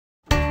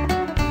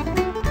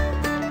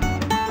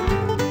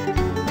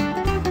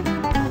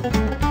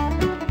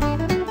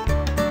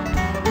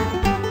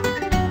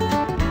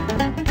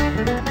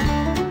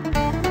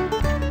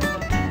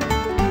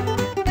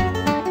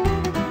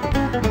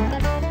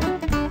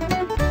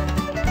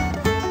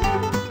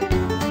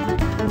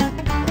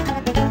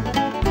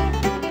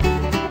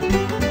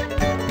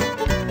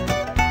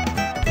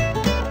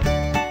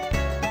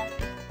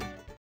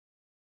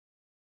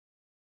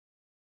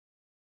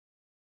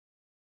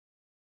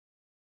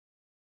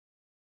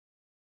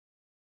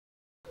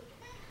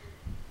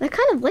They're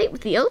kind of late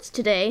with the oats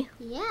today.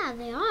 Yeah,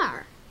 they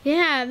are.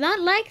 Yeah, not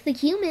like the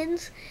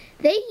humans.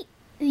 They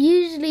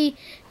usually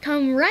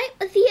come right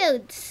with the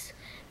oats,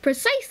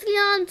 precisely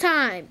on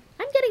time.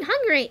 I'm getting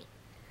hungry.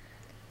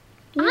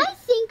 I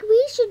think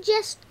we should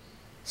just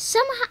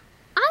somehow.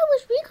 I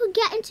wish we could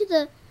get into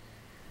the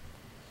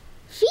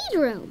feed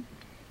room.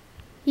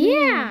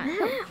 Yeah,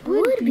 that that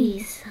would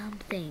be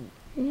something.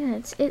 Yeah,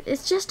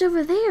 it's just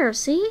over there,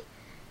 see?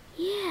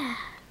 Yeah.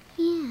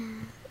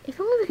 Yeah. If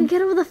only we could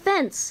get over the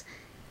fence.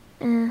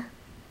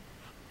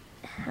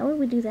 How would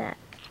we do that?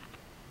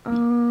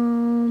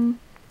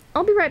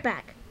 I'll be right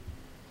back.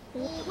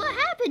 What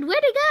happened?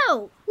 Where'd he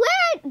go?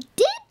 Where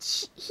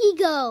did he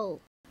go?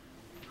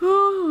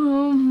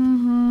 Whoa,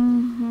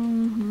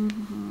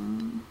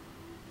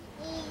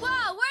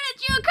 where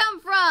did you come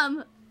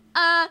from?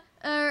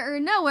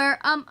 Nowhere.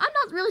 I'm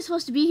not really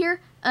supposed to be here.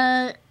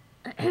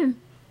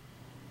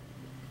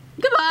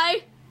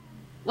 Goodbye.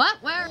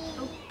 What? Where?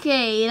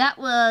 Okay, that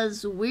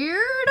was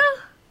weird.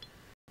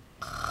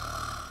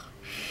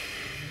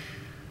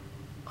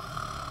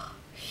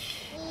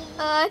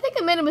 I think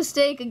I made a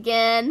mistake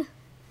again.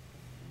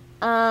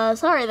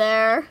 Sorry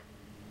there.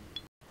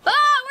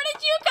 Where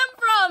did you come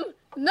from?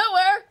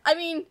 Nowhere. I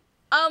mean,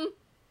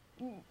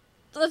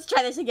 let's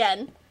try this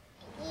again.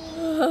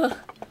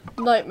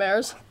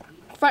 Nightmares.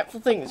 Frightful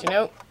things, you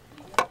know.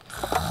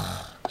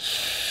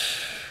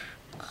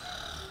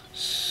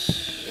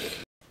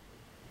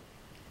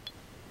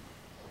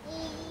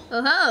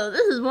 Oh,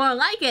 this is more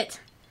like it.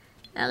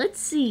 Now let's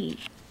see.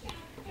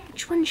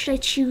 Which one should I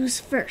choose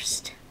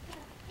first?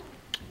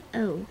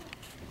 Oh,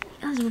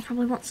 the others will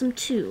probably want some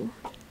too.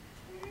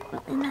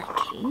 Well, in that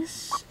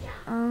case,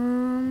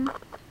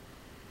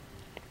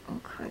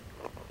 okay.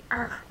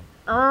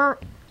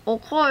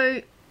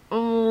 Okay.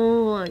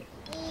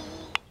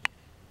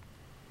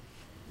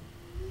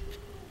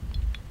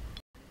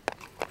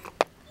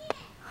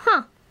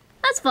 Huh,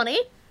 that's funny.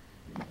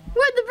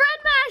 Where'd the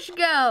bread mash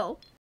go?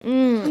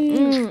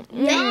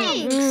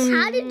 Thanks.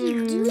 How did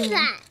you do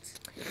that?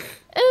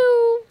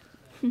 Oh,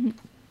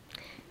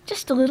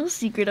 just a little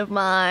secret of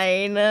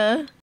mine.